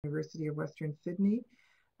University of Western Sydney.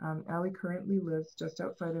 Ali currently lives just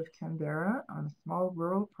outside of Canberra on a small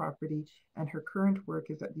rural property, and her current work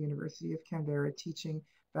is at the University of Canberra teaching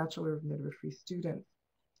Bachelor of Midwifery students.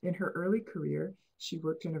 In her early career, she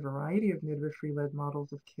worked in a variety of midwifery-led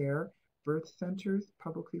models of care, birth centers,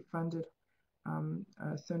 publicly funded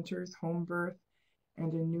centers, home birth,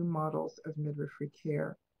 and in new models of midwifery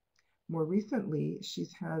care. More recently,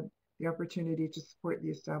 she's had the opportunity to support the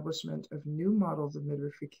establishment of new models of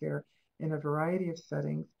midwifery care in a variety of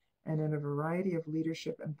settings and in a variety of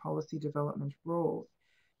leadership and policy development roles.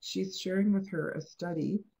 She's sharing with her a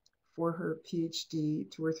study for her PhD,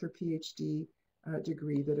 towards her PhD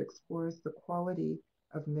degree that explores the quality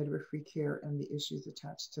of midwifery care and the issues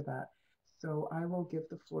attached to that. So I will give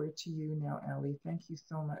the floor to you now, Ali. Thank you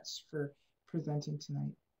so much for presenting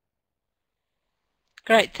tonight.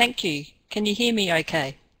 Great, thank you. Can you hear me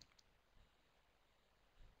okay?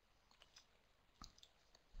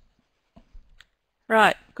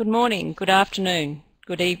 Right, good morning, good afternoon,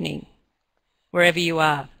 good evening, wherever you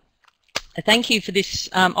are. Thank you for this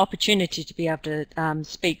opportunity to be able to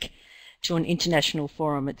speak to an international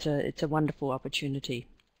forum. It's a wonderful opportunity.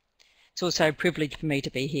 It's also a privilege for me to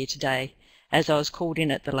be here today, as I was called in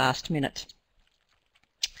at the last minute.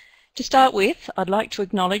 To start with, I'd like to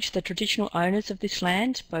acknowledge the traditional owners of this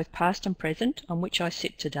land, both past and present, on which I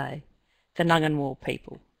sit today, the Ngunnawal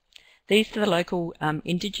people. These are the local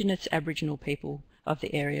Indigenous Aboriginal people of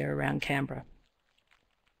the area around Canberra.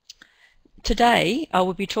 Today, I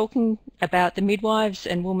will be talking about the Midwives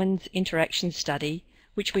and Women's Interaction Study,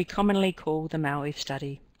 which we commonly call the Maui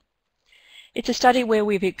study. It's a study where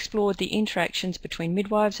we've explored the interactions between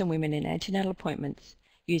midwives and women in antenatal appointments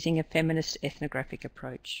using a feminist ethnographic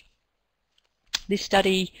approach. This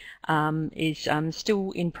study is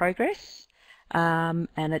still in progress, and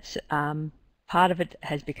it's part of it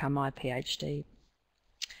has become my PhD.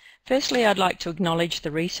 Firstly, I'd like to acknowledge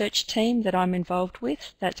the research team that I'm involved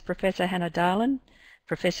with. That's Professor Hannah Darlin,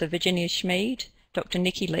 Professor Virginia Schmid, Dr.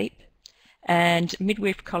 Nikki Leap, and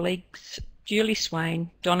midwife colleagues Julie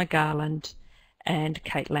Swain, Donna Garland, and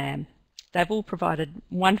Kate Lamb. They've all provided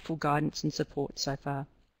wonderful guidance and support so far.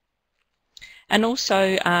 And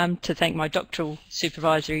also to thank my doctoral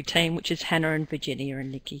supervisory team, which is Hannah and Virginia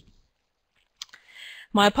and Nikki.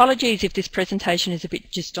 My apologies if this presentation is a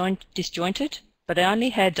bit disjointed, but I only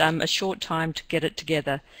had a short time to get it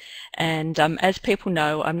together, and as people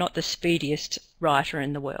know, I'm not the speediest writer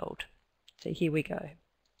in the world. So here we go.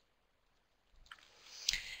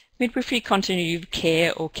 Midwifery continuity of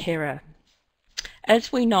care or carer.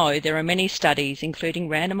 As we know, there are many studies, including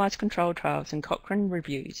randomised controlled trials and Cochrane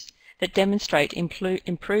reviews, that demonstrate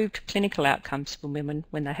improved clinical outcomes for women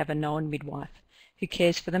when they have a known midwife who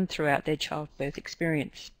cares for them throughout their childbirth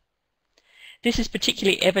experience. This is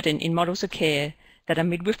particularly evident in models of care that are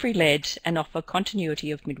midwifery-led and offer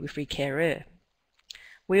continuity of midwifery carer.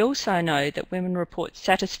 We also know that women report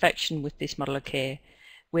satisfaction with this model of care,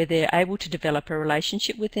 where they're able to develop a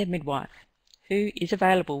relationship with their midwife, who is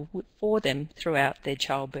available for them throughout their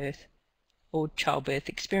childbirth or childbirth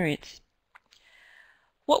experience.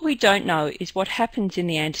 What we don't know is what happens in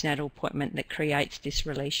the antenatal appointment that creates this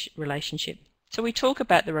relationship. So we talk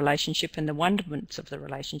about the relationship and the wonderments of the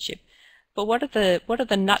relationship, but what are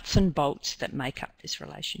the nuts and bolts that make up this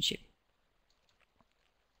relationship?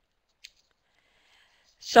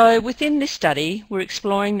 So within this study, we're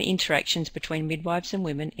exploring the interactions between midwives and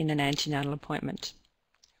women in an antenatal appointment.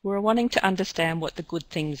 We're wanting to understand what the good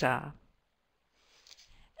things are.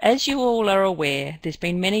 As you all are aware, there's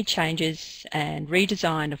been many changes and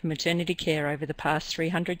redesign of maternity care over the past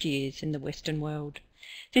 300 years in the Western world.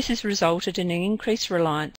 This has resulted in an increased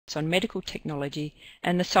reliance on medical technology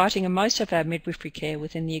and the siting of most of our midwifery care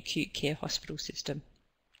within the acute care hospital system.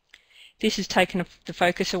 This has taken the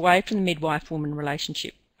focus away from the midwife-woman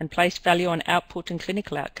relationship and placed value on output and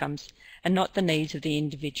clinical outcomes and not the needs of the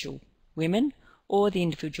individual women or the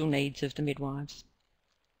individual needs of the midwives.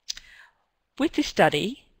 With this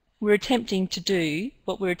study, what we're attempting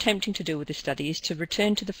to do with this study is to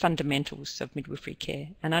return to the fundamentals of midwifery care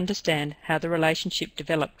and understand how the relationship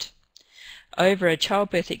developed over a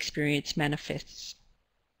childbirth experience manifests.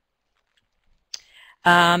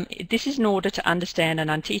 This is in order to understand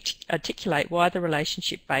and articulate why the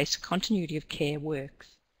relationship-based continuity of care works.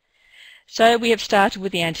 So we have started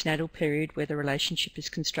with the antenatal period where the relationship is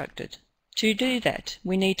constructed. To do that,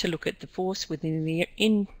 we need to look at the force within the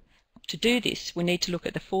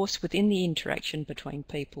interaction between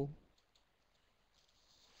people.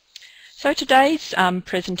 So today's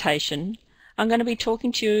presentation, I'm going to be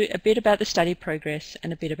talking to you a bit about the study progress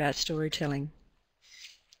and a bit about storytelling.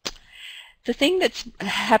 The thing that's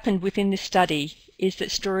happened within this study is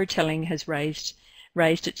that storytelling has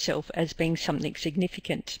raised itself as being something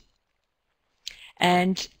significant.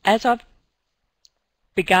 And as I've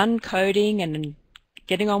begun coding and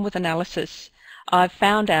getting on with analysis, I've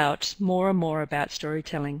found out more and more about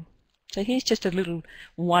storytelling. So here's just a little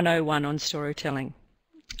 101 on storytelling.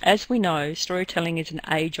 As we know, storytelling is an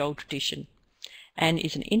age-old tradition and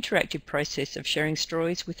is an interactive process of sharing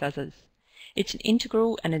stories with others. It's an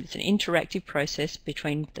integral and it's an interactive process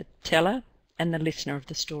between the teller and the listener of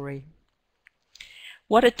the story.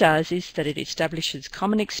 What it does is that it establishes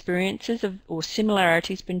common experiences or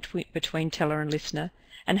similarities between teller and listener,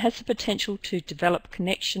 and has the potential to develop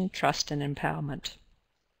connection, trust and empowerment.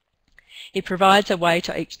 It provides a way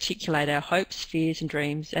to articulate our hopes, fears and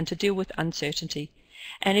dreams and to deal with uncertainty,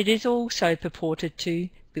 and it is also purported to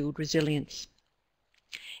build resilience.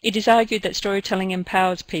 It is argued that storytelling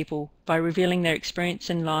empowers people by revealing their experience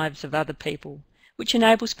and lives of other people, which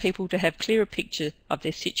enables people to have clearer picture of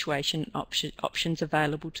their situation and options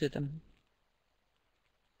available to them.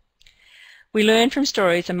 We learn from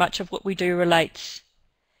stories, and much of what we do relates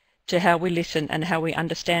to how we listen and how we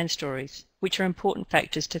understand stories, which are important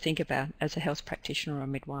factors to think about as a health practitioner or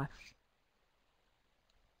midwife.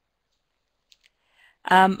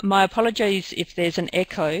 My apologies if there's an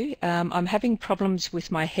echo. I'm having problems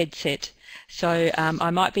with my headset, so I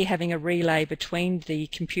might be having a relay between the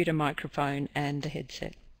computer microphone and the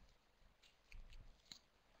headset.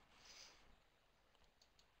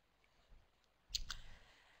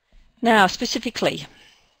 Now, specifically,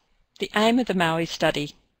 the aim of the Maui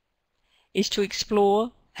study is to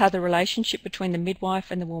explore how the relationship between the midwife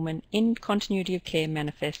and the woman in continuity of care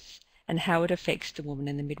manifests and how it affects the woman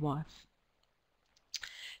and the midwife.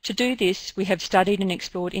 To do this, we have studied and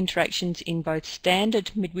explored interactions in both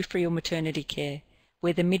standard midwifery or maternity care,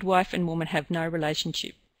 where the midwife and woman have no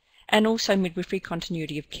relationship, and also midwifery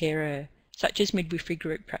continuity of care, such as midwifery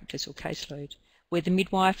group practice or caseload, where the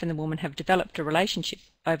midwife and the woman have developed a relationship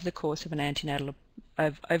over the course of antenatal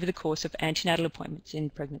appointments in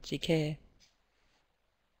pregnancy care.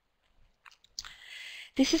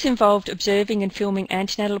 This has involved observing and filming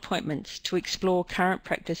antenatal appointments to explore current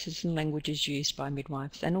practices and languages used by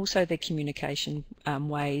midwives, and also their communication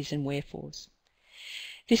ways and wherefores.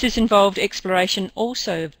 This has involved exploration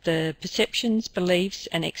also of the perceptions, beliefs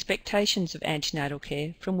and expectations of antenatal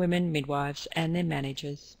care from women midwives and their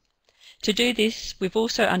managers. To do this, we've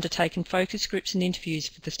also undertaken focus groups and interviews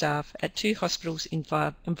for the staff at 2 hospitals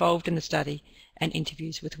involved in the study, and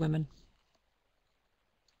interviews with women.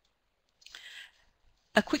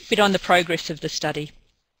 A quick bit on the progress of the study.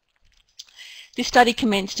 This study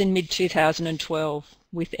commenced in mid-2012,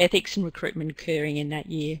 with ethics and recruitment occurring in that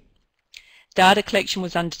year. Data collection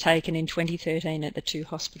was undertaken in 2013 at the 2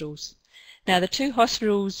 hospitals. Now, the 2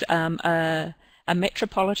 hospitals are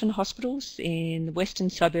metropolitan hospitals in the western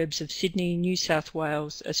suburbs of Sydney, New South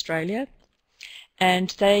Wales, Australia, and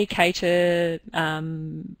they cater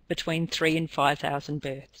between 3,000 and 5,000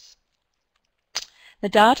 births. The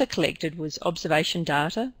data collected was observation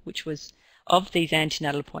data, which was of these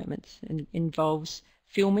antenatal appointments, and involves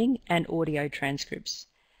filming and audio transcripts.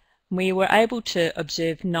 We were able to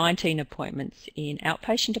observe 19 appointments in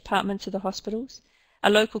outpatient departments of the hospitals, a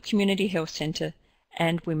local community health centre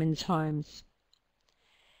and women's homes.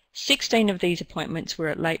 16 of these appointments were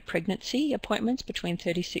at late pregnancy appointments between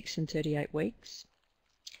 36 and 38 weeks,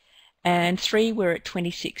 and 3 were at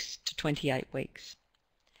 26 to 28 weeks.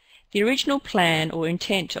 The original plan or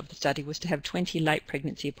intent of the study was to have 20 late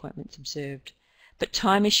pregnancy appointments observed, but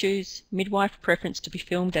time issues, midwife preference to be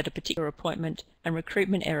filmed at a particular appointment and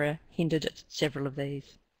recruitment error hindered several of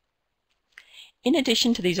these. In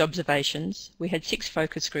addition to these observations, we had 6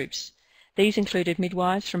 focus groups. These included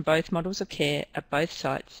midwives from both models of care at both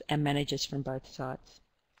sites and managers from both sites.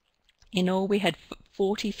 In all, we had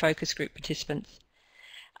 40 focus group participants.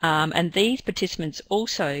 And these participants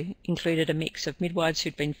also included a mix of midwives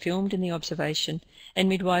who'd been filmed in the observation and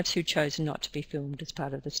midwives who'd chosen not to be filmed as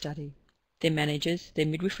part of the study, their managers, their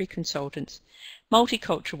midwifery consultants,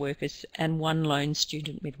 multicultural workers and 1 lone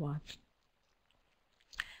student midwife.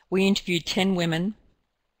 We interviewed 10 women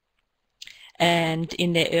and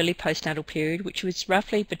in their early postnatal period, which was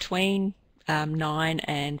roughly between 9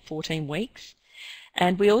 and 14 weeks.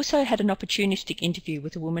 And we also had an opportunistic interview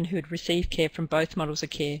with a woman who had received care from both models of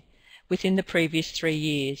care within the previous 3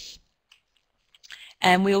 years.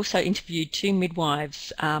 And we also interviewed 2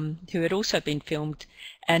 midwives who had also been filmed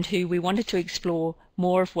and who we wanted to explore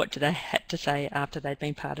more of what they had to say after they'd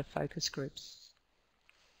been part of focus groups.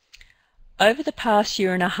 Over the past 1.5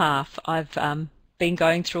 years, I've been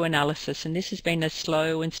going through analysis, and this has been a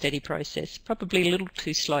slow and steady process, probably a little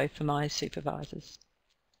too slow for my supervisors.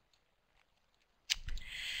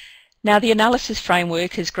 Now, the analysis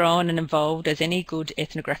framework has grown and evolved as any good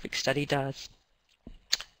ethnographic study does.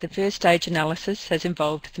 The first stage analysis has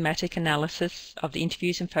involved thematic analysis of the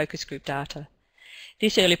interviews and focus group data.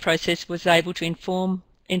 This early process was able to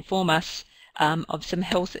inform us of some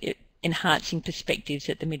health enhancing perspectives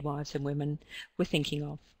that the midwives and women were thinking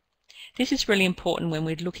of. This is really important when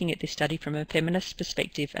we're looking at this study from a feminist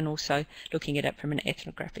perspective and also looking at it from an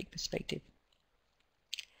ethnographic perspective.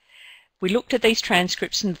 We looked at these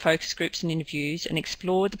transcripts and focus groups and interviews and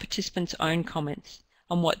explored the participants' own comments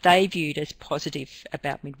on what they viewed as positive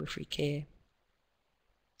about midwifery care.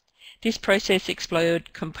 This process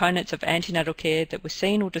explored components of antenatal care that were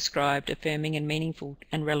seen or described affirming and meaningful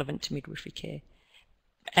and relevant to midwifery care,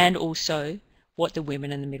 and also what the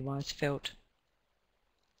women and the midwives felt.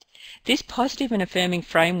 This positive and affirming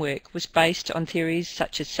framework was based on theories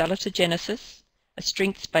such as salutagenesis, a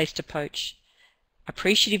strengths-based approach,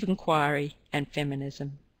 appreciative inquiry, and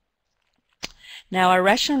feminism. Now, our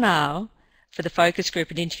rationale for the focus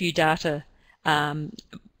group and interview data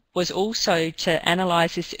was also to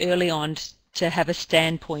analyse this early on to have a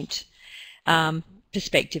standpoint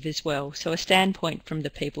perspective as well, so a standpoint from the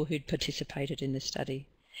people who'd participated in the study.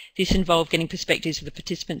 This involved getting perspectives of the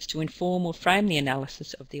participants to inform or frame the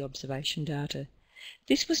analysis of the observation data.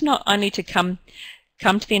 This was not only to come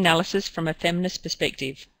to the analysis from a feminist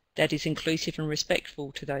perspective that is inclusive and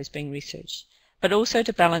respectful to those being researched, but also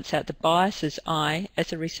to balance out the biases I,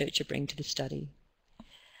 as a researcher, bring to the study.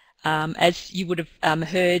 As you would have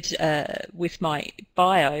heard with my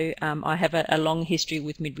bio, I have a long history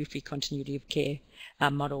with midwifery continuity of care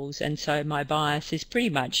models, and so my bias is pretty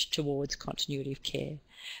much towards continuity of care.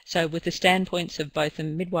 So with the standpoints of both the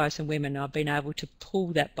midwives and women, I've been able to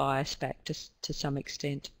pull that bias back to some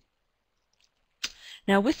extent.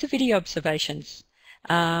 Now, with the video observations,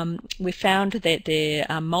 we found that there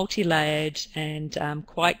are multi-layered and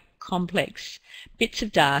quite complex bits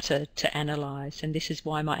of data to analyse, and this is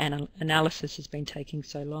why my analysis has been taking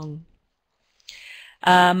so long.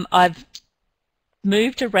 I've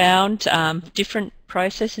moved around different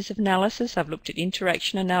processes of analysis. I've looked at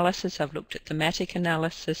interaction analysis, I've looked at thematic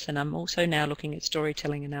analysis, and I'm also now looking at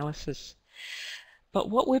storytelling analysis. But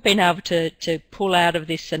what we've been able to pull out of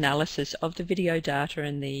this analysis of the video data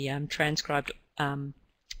and the transcribed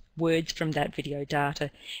words from that video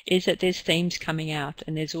data is that there's themes coming out,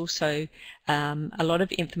 and there's also a lot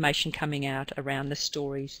of information coming out around the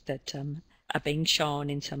stories that are being shown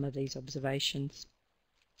in some of these observations.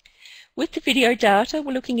 With the video data,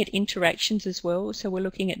 we're looking at interactions as well, so we're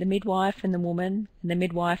looking at the midwife and the woman, and the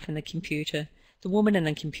midwife and the computer, the woman and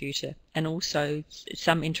the computer, and also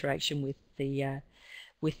some interaction with the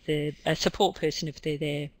support person if they're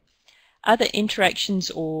there. Other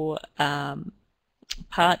interactions or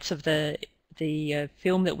parts of the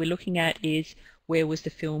film that we're looking at is where was the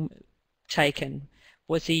film taken?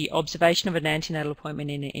 Was the observation of an antenatal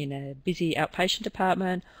appointment in a busy outpatient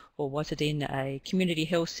department, or was it in a community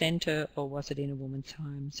health centre, or was it in a woman's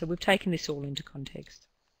home? So we've taken this all into context.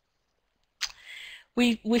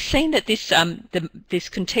 We've seen that this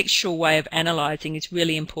contextual way of analysing is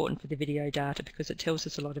really important for the video data because it tells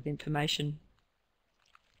us a lot of information.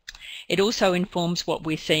 It also informs what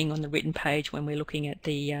we're seeing on the written page when we're looking at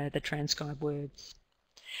the transcribed words.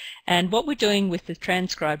 And what we're doing with the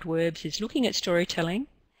transcribed words is looking at storytelling,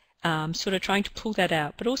 sort of trying to pull that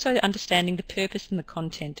out, but also understanding the purpose and the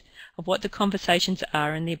content of what the conversations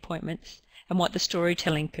are in the appointments and what the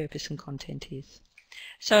storytelling purpose and content is.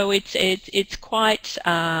 So it's quite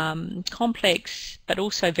complex, but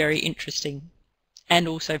also very interesting and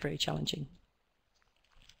also very challenging.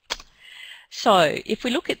 So if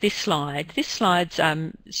we look at this slide's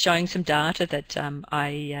showing some data that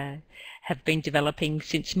I have been developing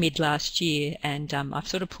since mid last year, and I've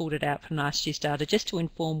sort of pulled it out from last year's data just to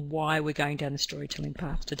inform why we're going down the storytelling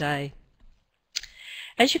path today.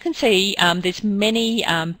 As you can see, there's many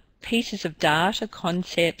pieces of data,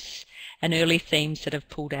 concepts, and early themes that I've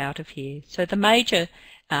pulled out of here. So the major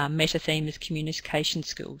meta theme is communication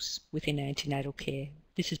skills within antenatal care.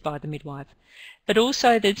 This is by the midwife. But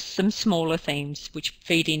also there's some smaller themes which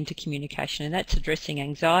feed into communication, and that's addressing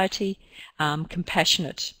anxiety,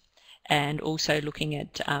 compassionate, and also looking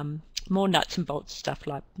at more nuts and bolts stuff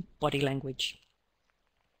like body language.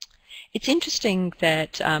 It's interesting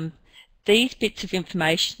that these bits of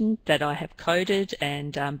information that I have coded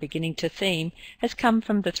and beginning to theme has come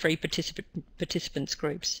from the three participants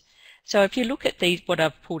groups. So if you look at these, what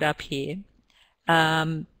I've pulled up here,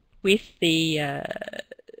 with the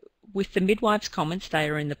midwives' comments, they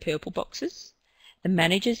are in the purple boxes. The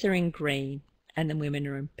managers are in green and the women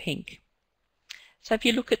are in pink. So if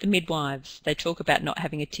you look at the midwives, they talk about not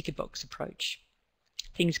having a ticker box approach.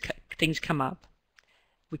 Things come up.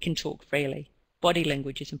 We can talk freely. Body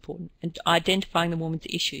language is important, and identifying the woman's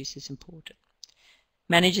issues is important.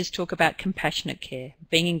 Managers talk about compassionate care,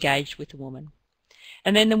 being engaged with the woman.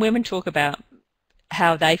 And then the women talk about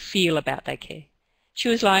how they feel about their care. She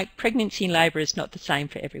was like, pregnancy and labour is not the same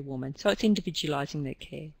for every woman, so it's individualising their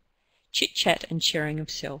care. Chit-chat and sharing of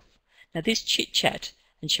self. Now this chit-chat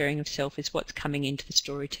and sharing of self is what's coming into the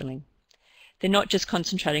storytelling. They're not just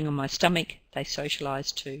concentrating on my stomach, they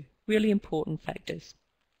socialise too. Really important factors.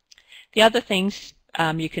 The other things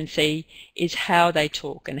you can see is how they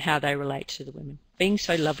talk and how they relate to the women. Being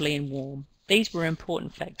so lovely and warm. These were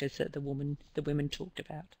important factors that the women talked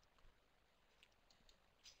about.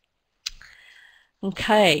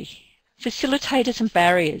 Okay, facilitators and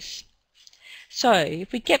barriers. So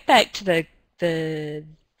if we get back to the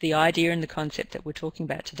idea and the concept that we're talking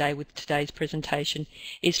about today with today's presentation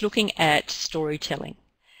is looking at storytelling.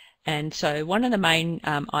 And so one of the main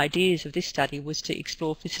ideas of this study was to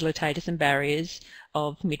explore facilitators and barriers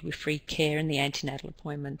of midwifery care in the antenatal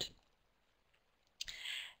appointment.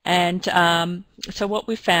 And so what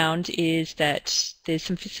we found is that there's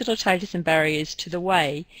some facilitators and barriers to the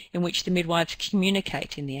way in which the midwives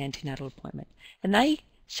communicate in the antenatal appointment. And they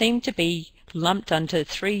seem to be lumped under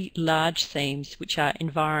three large themes, which are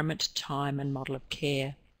environment, time, and model of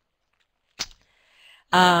care.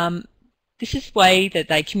 This is the way that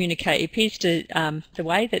they communicate. It appears to, the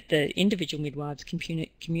way that the individual midwives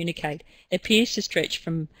communicate appears to stretch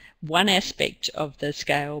from one aspect of the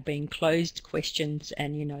scale being closed questions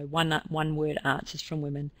and, you know, one-word answers from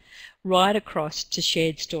women, right across to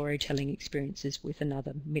shared storytelling experiences with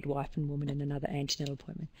another midwife and woman in another antenatal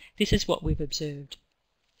appointment. This is what we've observed.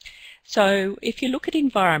 So if you look at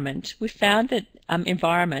environment, we've found that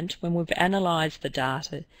environment, when we've analysed the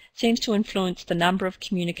data, seems to influence the number of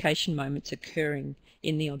communication moments occurring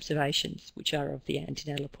in the observations, which are of the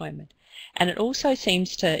antenatal appointment. And it also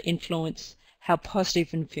seems to influence how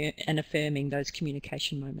positive and affirming those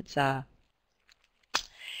communication moments are.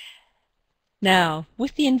 Now,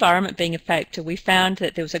 with the environment being a factor, we found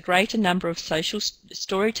that there was a greater number of social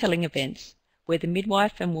storytelling events where the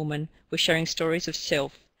midwife and woman were sharing stories of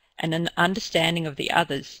self and an understanding of the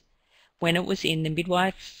others when it was in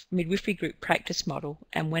the midwifery group practice model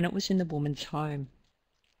and when it was in the woman's home.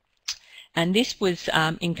 And this was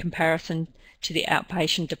in comparison to the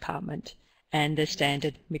outpatient department and the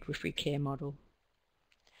standard midwifery care model.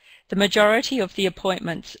 The majority of the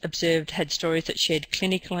appointments observed had stories that shared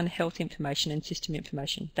clinical and health information and system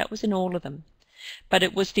information. That was in all of them. But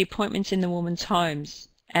it was the appointments in the women's homes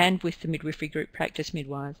and with the midwifery group practice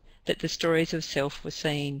midwives that the stories of self were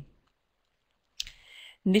seen.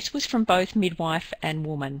 And this was from both midwife and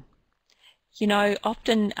woman. You know,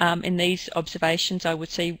 often in these observations I would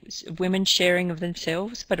see women sharing of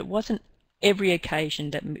themselves, but it wasn't every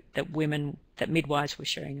occasion that midwives were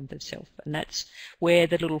sharing of themselves. And that's where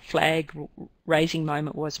the little flag raising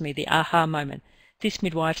moment was me, the aha moment. This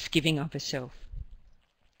midwife's giving of herself.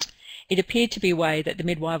 It appeared to be a way that the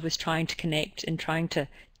midwife was trying to connect and trying to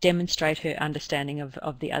demonstrate her understanding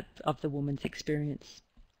of the woman's experience.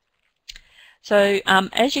 So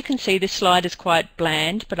as you can see, this slide is quite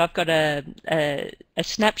bland, but I've got a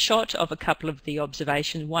snapshot of a couple of the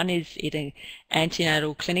observations. One is in an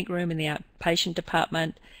antenatal clinic room in the outpatient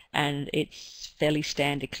department, and it's fairly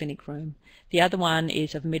standard clinic room. The other one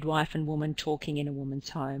is of midwife and woman talking in a woman's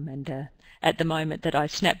home, and at the moment that I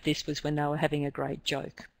snapped this was when they were having a great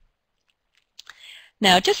joke.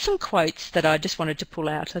 Now, just some quotes that I just wanted to pull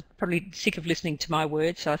out. I'm probably sick of listening to my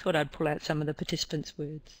words, so I thought I'd pull out some of the participants'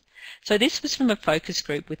 words. So this was from a focus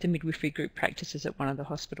group with the midwifery group practices at one of the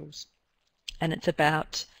hospitals, and it's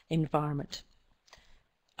about environment.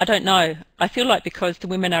 I don't know, I feel like because the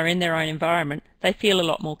women are in their own environment, they feel a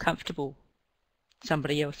lot more comfortable.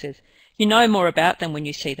 Somebody else says, you know more about them when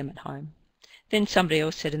you see them at home. Then somebody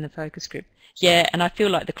else said in the focus group, yeah, and I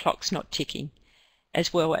feel like the clock's not ticking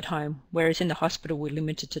as well at home, whereas in the hospital we're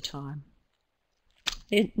limited to time.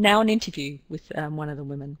 Now an interview with one of the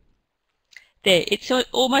women. There, it's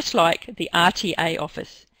almost like the RTA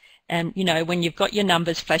office. And you know, when you've got your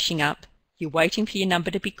numbers flashing up, you're waiting for your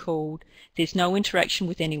number to be called, there's no interaction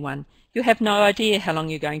with anyone, you have no idea how long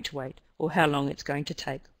you're going to wait, or how long it's going to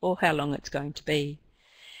take, or how long it's going to be.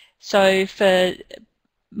 So for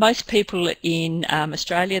most people in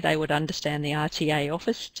Australia, they would understand the RTA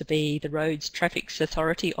office to be the Roads Traffic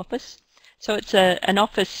Authority office. So it's an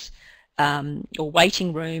office or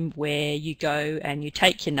waiting room where you go and you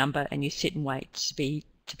take your number and you sit and wait to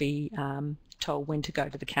be told when to go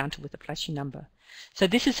to the counter with a flashing number. So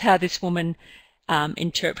this is how this woman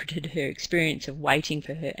interpreted her experience of waiting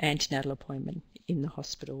for her antenatal appointment in the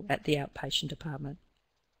hospital at the outpatient department.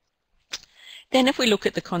 Then if we look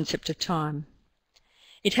at the concept of time,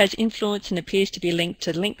 it has influence and appears to be linked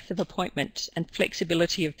to length of appointment and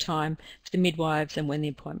flexibility of time for the midwives and when the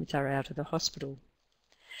appointments are out of the hospital.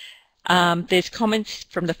 There's comments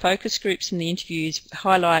from the focus groups and the interviews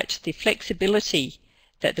highlight the flexibility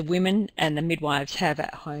that the women and the midwives have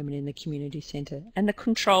at home and in the community centre, and the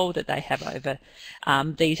control that they have over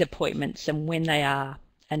these appointments and when they are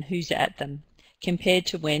and who's at them, compared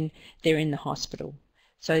to when they're in the hospital.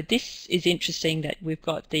 So this is interesting that we've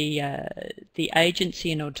got the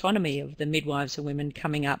agency and autonomy of the midwives and women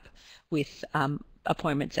coming up with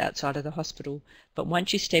appointments outside of the hospital, but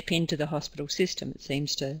once you step into the hospital system, it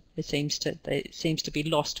seems to be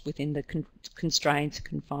lost within the constraints and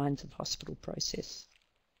confines of hospital process.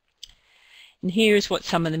 And here is what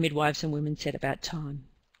some of the midwives and women said about time.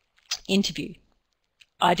 Interview.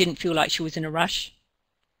 I didn't feel like she was in a rush.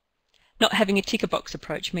 Not having a ticker box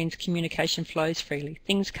approach means communication flows freely.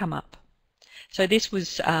 Things come up. So this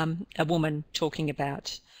was a woman talking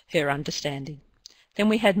about her understanding. Then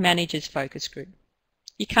we had managers focus group.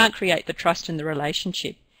 You can't create the trust in the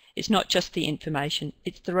relationship. It's not just the information,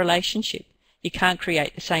 it's the relationship. You can't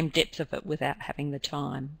create the same depth of it without having the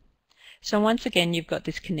time. So once again, you've got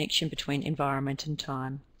this connection between environment and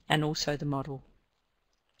time, and also the model.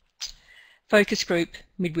 Focus group,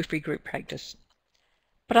 midwifery group practice.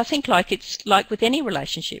 But I think it's like with any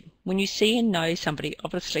relationship, when you see and know somebody,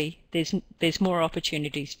 obviously there's more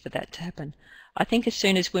opportunities for that to happen. I think as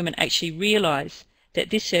soon as women actually realise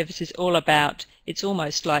that this service is all about, it's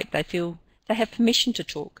almost like they feel they have permission to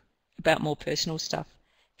talk about more personal stuff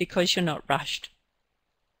because you're not rushed.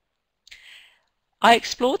 I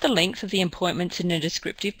explored the length of the appointments in a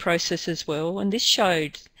descriptive process as well, and this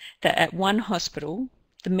showed that at one hospital,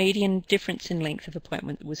 the median difference in length of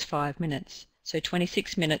appointment was 5 minutes. So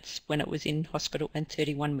 26 minutes when it was in hospital and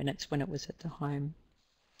 31 minutes when it was at the home.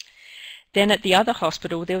 Then at the other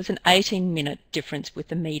hospital, there was an 18-minute difference with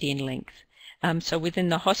the median length. So within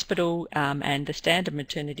the hospital and the standard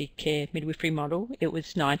maternity care midwifery model, it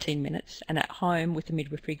was 19 minutes, and at home with the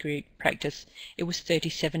midwifery group practice, it was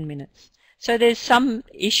 37 minutes. So there's some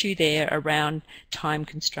issue there around time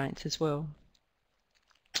constraints as well.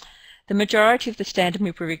 The majority of the standard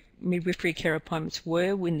midwifery care appointments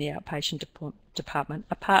were in the outpatient department,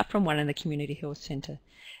 apart from one in the community health centre.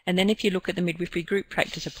 And then if you look at the midwifery group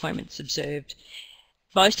practice appointments observed,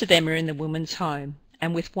 most of them are in the woman's home,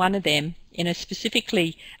 and with one of them in a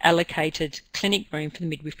specifically allocated clinic room for the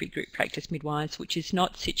midwifery group practice midwives, which is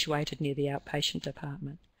not situated near the outpatient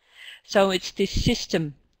department. So it's this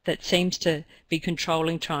system that seems to be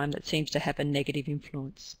controlling time that seems to have a negative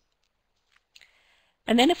influence.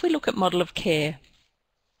 And then if we look at model of care,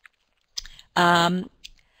 the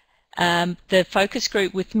focus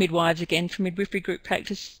group with midwives again from midwifery group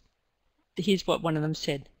practice, here's what one of them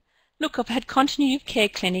said. Look, I've had continuity of care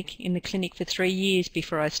clinic in the clinic for 3 years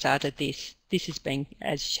before I started this. This has been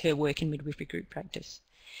as her work in midwifery group practice.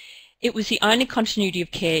 It was the only continuity of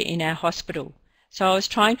care in our hospital. So I was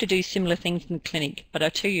trying to do similar things in the clinic, but I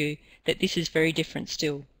tell you that this is very different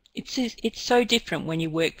still. It's so different when you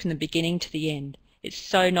work from the beginning to the end. It's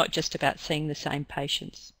so not just about seeing the same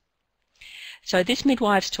patients. So this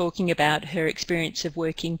midwife's talking about her experience of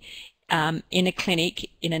working in a clinic,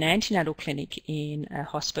 in an antenatal clinic in a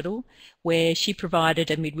hospital, where she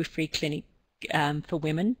provided a midwifery clinic for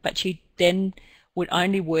women, but she then would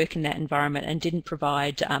only work in that environment and didn't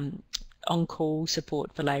provide on-call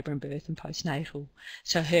support for labour and birth and postnatal.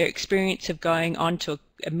 So her experience of going on to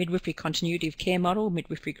a midwifery continuity of care model,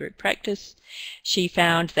 midwifery group practice, she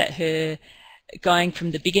found that her going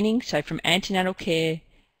from the beginning, so from antenatal care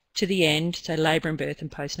to the end, so labour and birth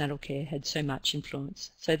and postnatal care, had so much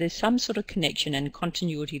influence. So there's some sort of connection and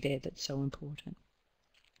continuity there that's so important.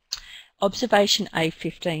 Observation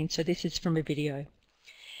A15, so this is from a video.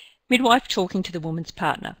 Midwife talking to the woman's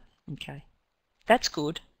partner. Okay, that's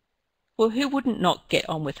good. Well, who wouldn't not get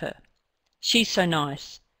on with her? She's so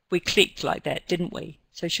nice. We clicked like that, didn't we?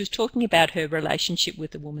 So she was talking about her relationship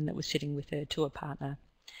with the woman that was sitting with her to a partner.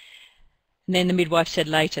 And then the midwife said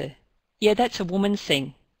later, yeah, that's a woman's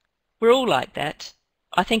thing. We're all like that.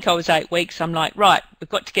 I think I was 8 weeks. I'm like, right, we've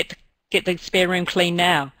got to get the spare room clean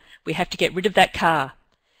now. We have to get rid of that car.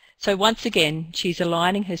 So once again, she's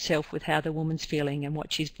aligning herself with how the woman's feeling and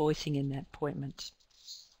what she's voicing in that appointment.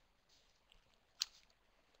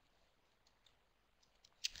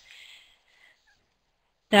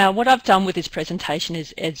 Now, what I've done with this presentation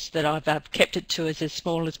is that I've kept it to as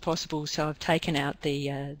small as possible, so I've taken out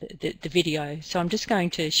the video. So I'm just going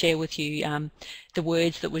to share with you the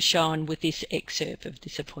words that were shown with this excerpt of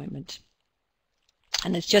this appointment.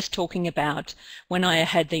 And it's just talking about when I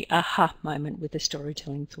had the aha moment with the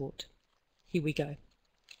storytelling thought. Here we go.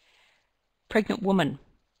 Pregnant woman.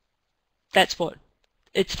 That's what.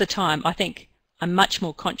 It's the time. I think I'm much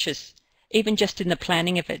more conscious, even just in the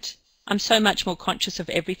planning of it. I'm so much more conscious of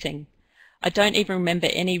everything. I don't even remember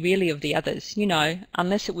any really of the others. You know,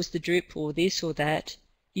 unless it was the drip or this or that,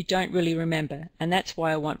 you don't really remember. And that's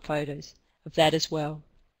why I want photos of that as well.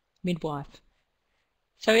 Midwife.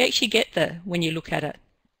 So you actually get when you look at it,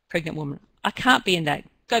 pregnant woman. I can't be in that.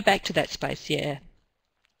 Go back to that space, yeah.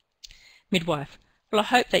 Midwife. Well, I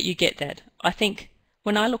hope that you get that. I think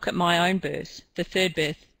when I look at my own birth, the third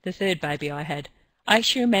baby I had, I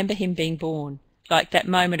actually remember him being born, like that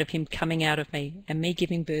moment of him coming out of me and me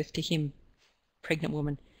giving birth to him. Pregnant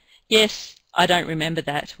woman. Yes, I don't remember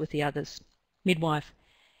that with the others. Midwife.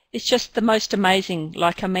 It's just the most amazing,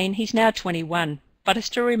 like I mean, he's now 21, but I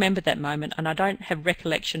still remember that moment and I don't have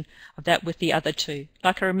recollection of that with the other two.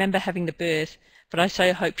 Like I remember having the birth, but I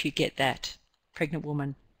so hope you get that. Pregnant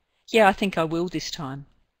woman. Yeah, I think I will this time.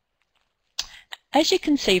 As you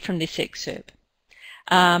can see from this excerpt,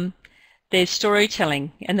 there's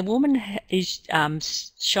storytelling, and the woman is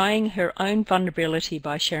showing her own vulnerability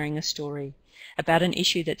by sharing a story about an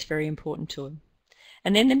issue that's very important to her.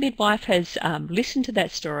 And then the midwife has listened to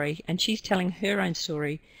that story, and she's telling her own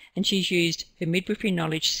story, and she's used her midwifery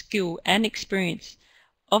knowledge, skill and experience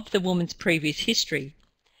of the woman's previous history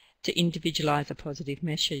to individualise a positive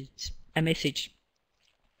message.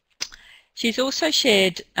 She's also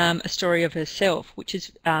shared a story of herself, which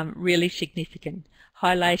is really significant,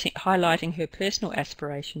 highlighting her personal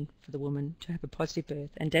aspiration for the woman to have a positive birth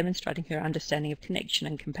and demonstrating her understanding of connection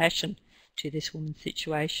and compassion to this woman's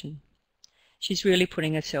situation. She's really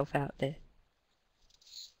putting herself out there.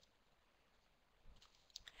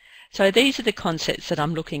 So these are the concepts that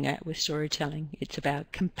I'm looking at with storytelling. It's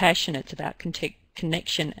about compassion, it's about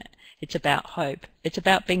connection, it's about hope, it's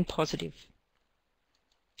about being positive.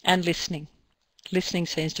 And listening. Listening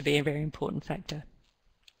seems to be a very important factor.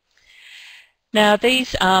 Now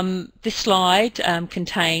this slide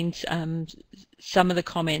contains some of the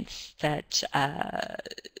comments that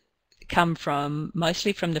come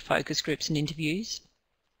mostly from the focus groups and interviews,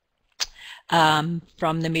 from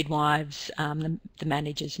the midwives, the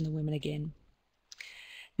managers and the women again.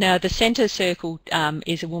 Now the centre circle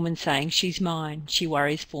is a woman saying, she's mine, she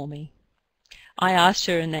worries for me. I asked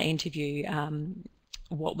her in the interview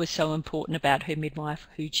what was so important about her midwife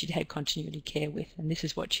who she'd had continuity care with, and this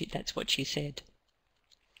is that's what she said.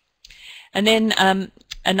 And then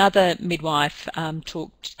another midwife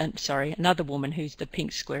another woman who's the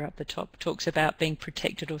pink square up the top, talks about being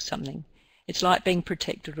protected or something. It's like being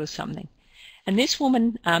protected or something. And this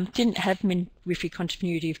woman didn't have midwifery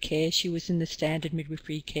continuity of care. She was in the standard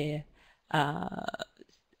midwifery care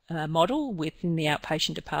model within the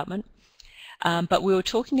outpatient department. But we were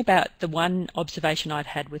talking about the one observation I'd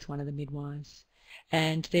had with one of the midwives.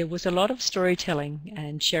 And there was a lot of storytelling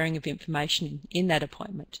and sharing of information in that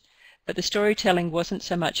appointment. But the storytelling wasn't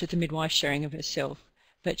so much of the midwife sharing of herself,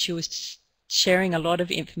 but she was sharing a lot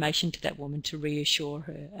of information to that woman to reassure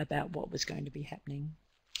her about what was going to be happening.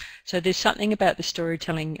 So there's something about the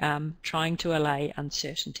storytelling trying to allay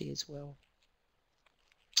uncertainty as well.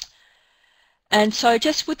 And so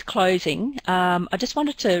just with closing, I just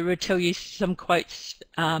wanted to tell you some quotes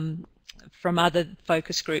from other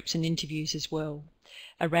focus groups and interviews as well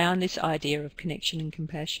around this idea of connection and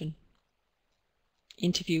compassion.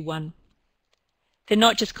 Interview 1. They're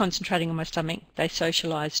not just concentrating on my stomach, they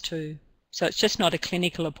socialise too. So it's just not a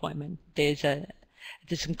clinical appointment. There's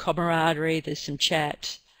some camaraderie, there's some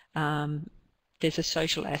chat, there's a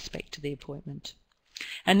social aspect to the appointment.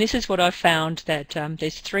 And this is what I've found, that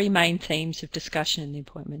there's 3 main themes of discussion in the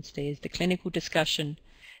appointments. There's the clinical discussion,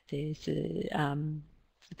 there's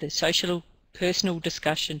the social, personal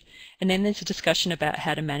discussion, and then there's a discussion about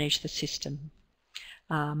how to manage the system.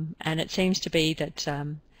 And it seems to be that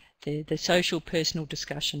the social, personal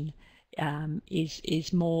discussion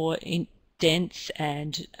is more dense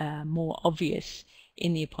and more obvious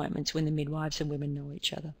in the appointments when the midwives and women know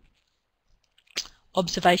each other.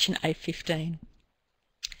 Observation A15.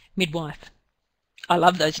 Midwife. I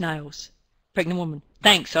love those nails. Pregnant woman.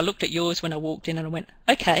 Thanks. I looked at yours when I walked in and I went,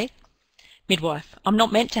 okay. Midwife. I'm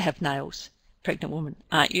not meant to have nails. Pregnant woman.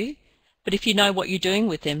 Aren't you? But if you know what you're doing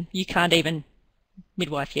with them, you can't even.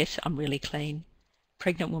 Midwife. Yes, I'm really clean.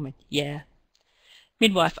 Pregnant woman. Yeah.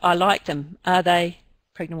 Midwife. I like them. Are they?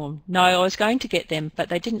 Pregnant woman. No, I was going to get them, but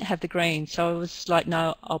they didn't have the green, so I was like,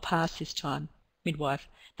 no, I'll pass this time. Midwife.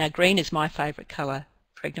 Now, green is my favourite colour.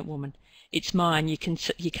 Pregnant woman. It's mine. You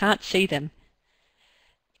can't see them.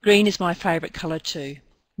 Green is my favourite colour too.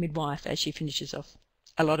 Midwife, as she finishes off.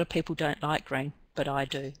 A lot of people don't like green, but I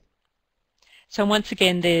do. So once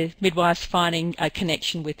again, the midwife's finding a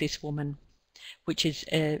connection with this woman, which is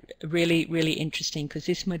really, really interesting, because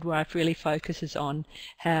this midwife really focuses on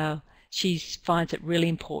how she finds it really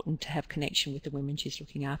important to have connection with the women she's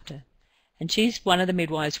looking after. And she's one of the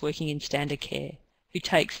midwives working in standard care who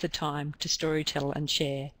takes the time to storytell and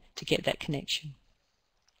share to get that connection.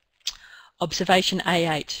 Observation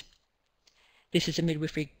A8. This is a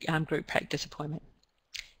midwifery group practice appointment.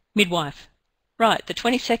 Midwife. Right, the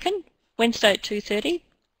 22nd, Wednesday at 2:30.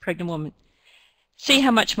 Pregnant woman. See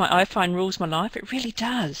how much my iPhone rules my life? It really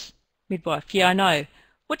does. Midwife. Yeah, I know.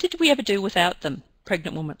 What did we ever do without them?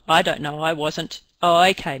 Pregnant woman. I don't know. I wasn't. Oh,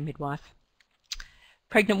 okay, midwife.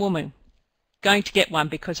 Pregnant woman. Going to get one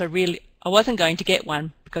because I wasn't going to get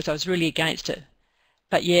one because I was really against it.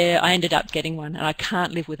 But yeah, I ended up getting one and I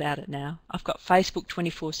can't live without it now. I've got Facebook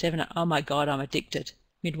 24/7. Oh my God, I'm addicted.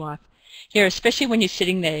 Midwife. Yeah, especially when you're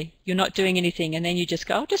sitting there, you're not doing anything, and then you just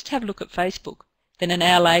go, I'll just have a look at Facebook. Then an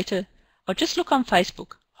hour later, I'll just look on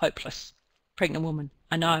Facebook. Hopeless. Pregnant woman.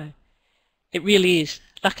 I know. It really is.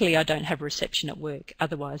 Luckily, I don't have a reception at work.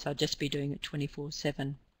 Otherwise, I'd just be doing it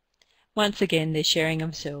 24/7. Once again, they're sharing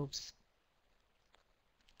themselves.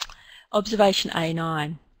 Observation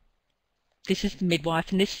A9. This is the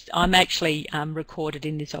midwife, and this I'm actually recorded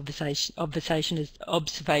in this observation as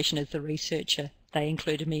the researcher. They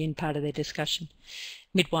included me in part of their discussion.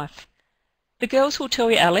 Midwife. The girls will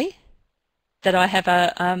tell you, Ali, that I have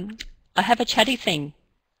a chatty thing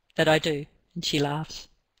that I do. And she laughs.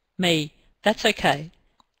 Me. That's okay.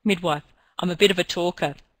 Midwife. I'm a bit of a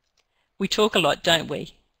talker. We talk a lot, don't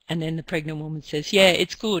we? And then the pregnant woman says, yeah,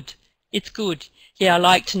 it's good. It's good. Yeah, I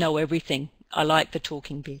like to know everything. I like the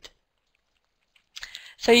talking bit.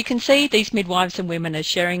 So you can see these midwives and women are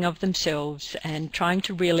sharing of themselves and trying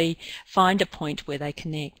to really find a point where they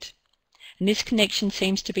connect. And this connection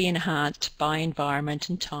seems to be enhanced by environment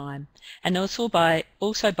and time, and also by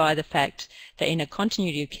the fact that in a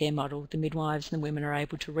continuity of care model, the midwives and the women are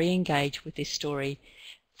able to re-engage with this story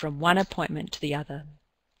from one appointment to the other.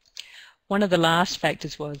 One of the last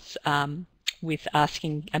factors was with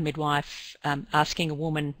asking a midwife, asking a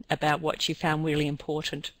woman about what she found really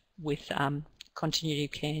important with continuity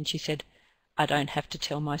of care, and she said, I don't have to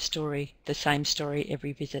tell my story, the same story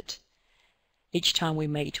every visit. Each time we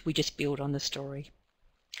meet, we just build on the story.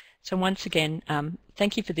 So once again,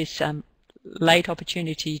 thank you for this late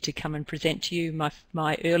opportunity to come and present to you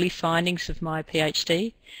my early findings of my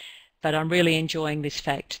PhD, but I'm really enjoying this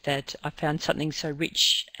fact that I found something so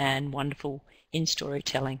rich and wonderful in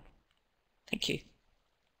storytelling. Thank you.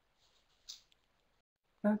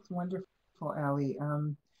 That's wonderful, Ali.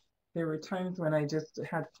 There were times when I just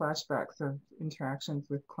had flashbacks of interactions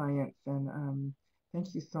with clients, and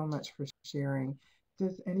thank you so much for sharing.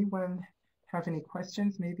 Does anyone have any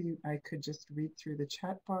questions? Maybe I could just read through the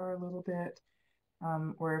chat bar a little bit,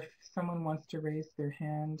 or if someone wants to raise their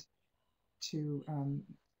hand to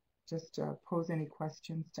just pose any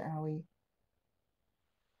questions to Ali.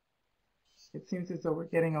 It seems as though we're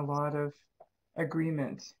getting a lot of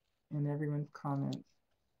agreement in everyone's comments.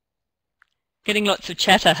 Getting lots of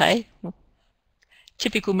chatter, hey?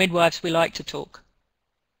 Typical midwives, we like to talk.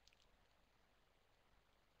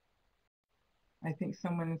 I think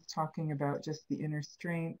someone is talking about just the inner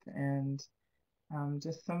strength and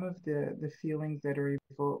just some of the feelings that are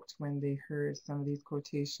evoked when they heard some of these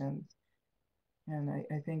quotations. And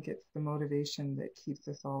I think it's the motivation that keeps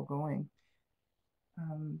us all going.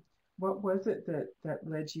 What was it that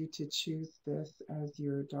led you to choose this as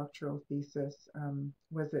your doctoral thesis?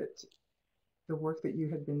 Was it the work that you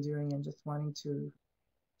had been doing and just wanting to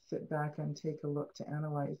sit back and take a look to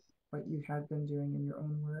analyze what you had been doing in your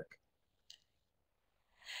own work?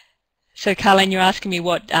 So, Carlene, you're asking me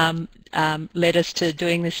what led us to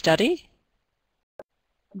doing this study?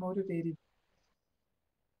 Motivated.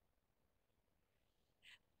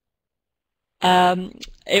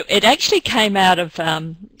 It actually came out of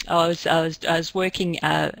I was working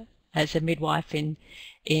as a midwife in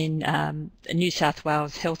New South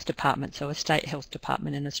Wales Health Department, so a state health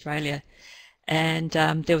department in Australia, and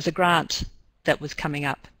there was a grant that was coming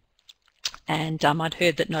up, and I'd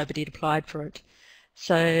heard that nobody had applied for it.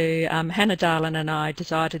 So Hannah Darlin and I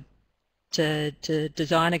decided to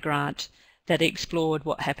design a grant that explored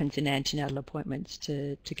what happens in antenatal appointments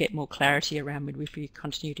to get more clarity around midwifery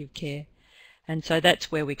continuity of care. And so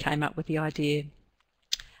that's where we came up with the idea.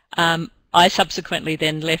 I subsequently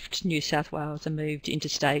then left New South Wales and moved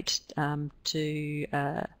interstate to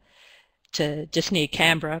just near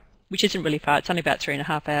Canberra, which isn't really far. It's only about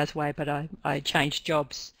 3.5 hours away, but I changed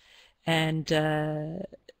jobs. And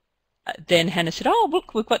then Hannah said, "Oh,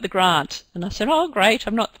 look, we've got the grant." And I said, "Oh, great,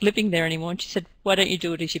 I'm not living there anymore." And she said, "Why don't you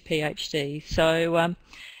do it as your PhD?" So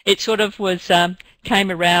it sort of was came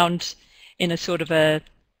around in a sort of a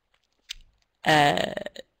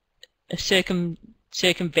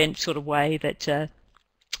circumvent sort of way that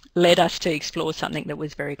led us to explore something that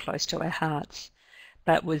was very close to our hearts,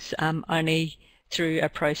 but was only through a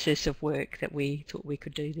process of work that we thought we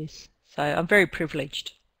could do this. So I'm very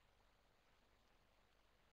privileged.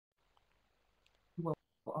 We'll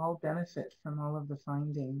all benefit from all of the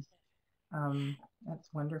findings. That's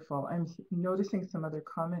wonderful. I'm noticing some other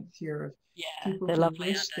comments here of people they're who lovely,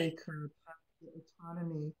 wish they could have the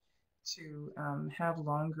autonomy to have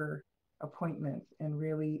longer appointments and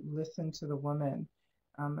really listen to the woman.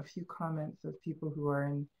 A few comments of people who are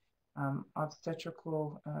in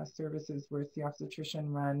obstetrical services where it's the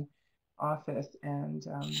obstetrician-run office, and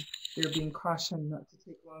they're being cautioned not to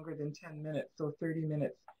take longer than 10 minutes, so 30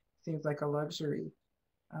 minutes seems like a luxury.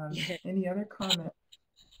 Any other comments?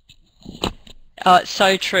 Oh, it's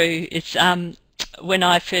so true. It's when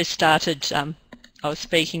I first started, I was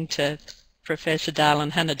speaking to Professor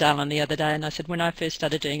Darlin, Hannah Darlin, the other day, and I said, when I first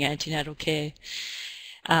started doing antenatal care,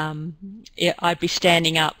 I'd be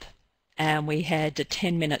standing up and we had a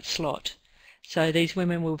 10-minute slot. So these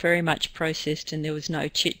women were very much processed and there was no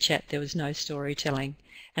chit-chat, there was no storytelling.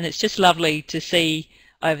 And it's just lovely to see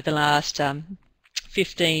over the last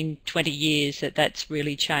 15, 20 years that that's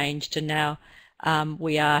really changed, and now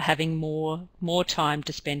we are having more time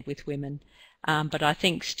to spend with women. But I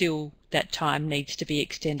think still that time needs to be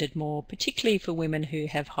extended more, particularly for women who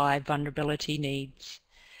have high vulnerability needs,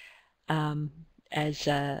 as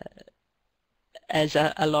a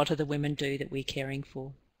lot of the women do that we're caring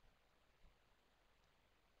for.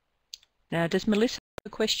 Now, does Melissa have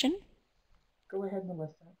a question? Go ahead,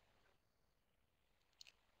 Melissa.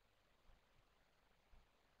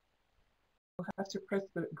 You'll have to press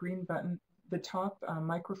the green button. The top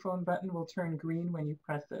microphone button will turn green when you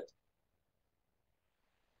press it.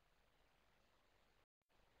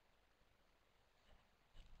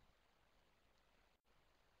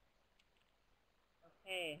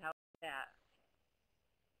 Okay, how's that?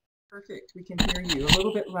 Perfect, we can hear you. A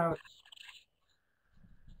little bit loud.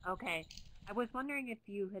 Okay. I was wondering if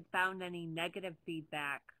you had found any negative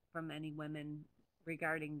feedback from any women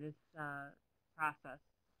regarding this process.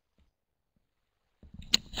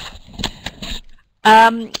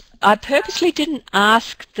 I purposely didn't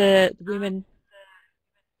ask the women.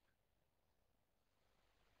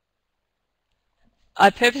 I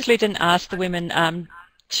purposely didn't ask the women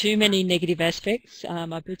too many negative aspects.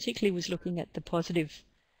 I particularly was looking at the positive.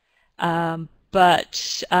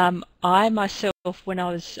 But I myself, when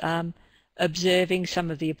I was observing some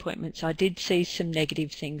of the appointments, I did see some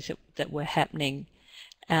negative things that were happening,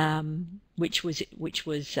 which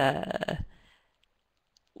was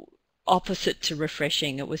opposite to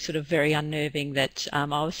refreshing. It was sort of very unnerving that I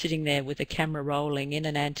was sitting there with a camera rolling in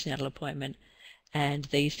an antenatal appointment and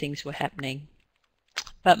these things were happening.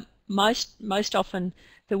 But most often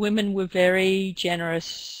the women were very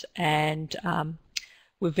generous and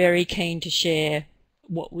were very keen to share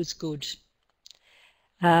what was good.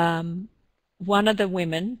 One of the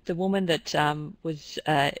women, the woman that was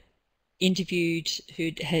interviewed,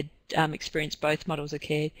 who had experienced both models of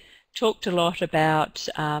care, talked a lot about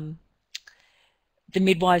the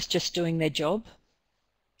midwives just doing their job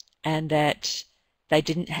and that they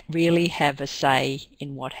didn't really have a say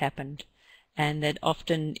in what happened, and that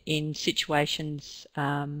often in situations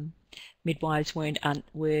midwives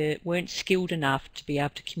weren't skilled enough to be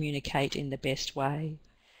able to communicate in the best way.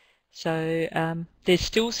 So there's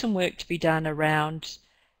still some work to be done around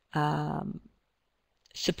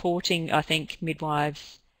supporting, I think,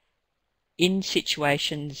 midwives in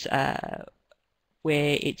situations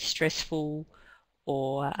where it's stressful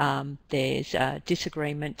or there's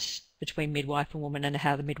disagreement between midwife and woman, and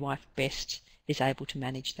how the midwife best is able to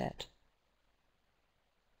manage that.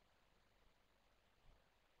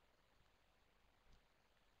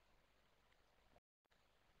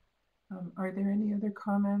 Are there any other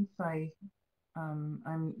comments?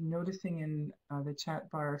 I'm noticing in the chat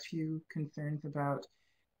bar a few concerns about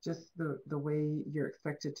just the way you're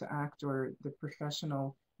expected to act or the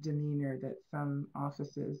professional demeanor that some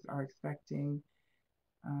offices are expecting.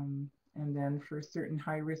 And then for certain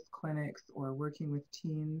high-risk clinics or working with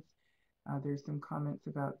teens, there's some comments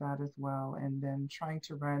about that as well. And then trying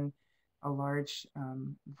to run a large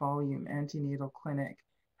volume antenatal clinic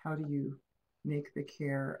how do you make the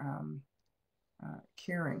care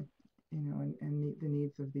caring, and meet the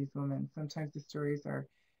needs of these women. Sometimes the stories are,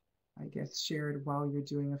 I guess, shared while you're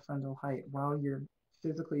doing a fundal height, while you're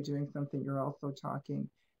physically doing something, you're also talking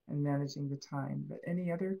and managing the time. But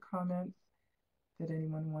any other comments that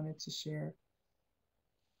anyone wanted to share?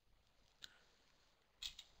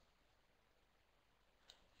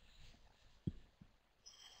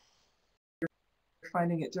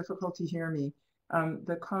 Finding it difficult to hear me.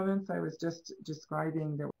 The comments I was just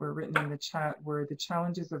describing that were written in the chat were the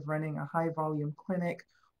challenges of running a high volume clinic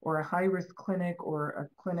or a high risk clinic or a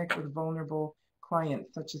clinic with vulnerable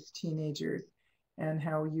clients such as teenagers, and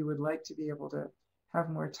how you would like to be able to have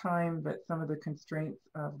more time, but some of the constraints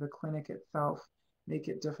of the clinic itself make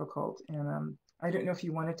it difficult. And I don't know if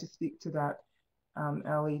you wanted to speak to that,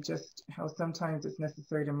 Ali, just how sometimes it's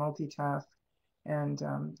necessary to multitask and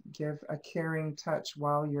give a caring touch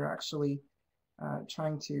while you're actually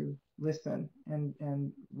trying to listen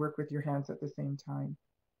and work with your hands at the same time.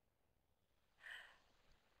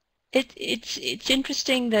 It's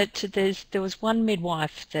interesting that there was one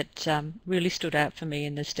midwife that really stood out for me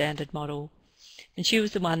in the standard model, and she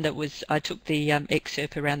was the one that I took the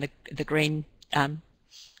excerpt around the green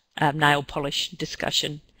nail polish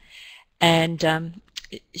discussion, and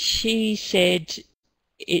she said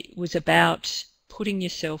it was about putting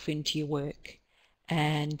yourself into your work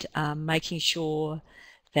and making sure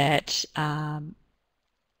that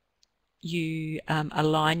you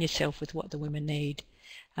align yourself with what the women need.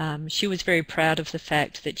 She was very proud of the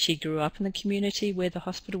fact that she grew up in the community where the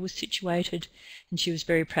hospital was situated, and she was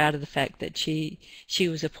very proud of the fact that she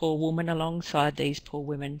was a poor woman alongside these poor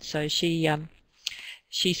women. So she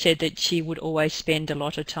said that she would always spend a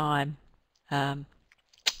lot of time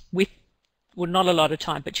with, well, not a lot of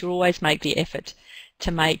time, but she'll always make the effort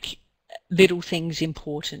to make little things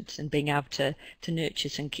important and being able to nurture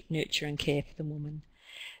and care for the woman.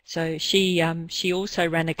 So she also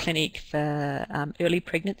ran a clinic for early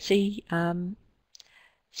pregnancy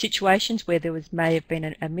situations where there may have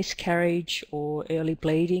been a miscarriage or early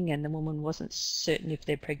bleeding, and the woman wasn't certain if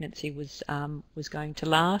their pregnancy was going to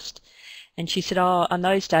last. And she said, "Oh, on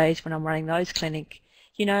those days when I'm running those clinics,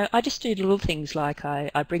 I just do little things like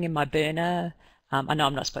I bring in my burner. I know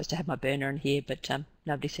I'm not supposed to have my burner in here, but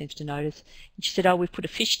nobody seems to notice." And she said, "Oh, we've put a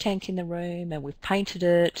fish tank in the room and we've painted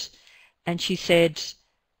it." And she said,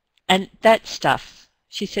 and that stuff,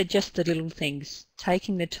 she said, just the little things,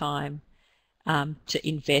 taking the time to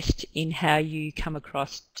invest in how you come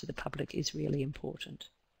across to the public is really important.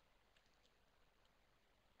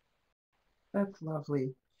 That's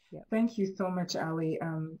lovely. Yep. Thank you so much, Ali.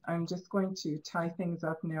 I'm just going to tie things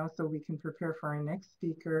up now so we can prepare for our next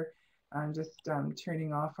speaker. I'm just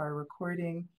turning off our recording.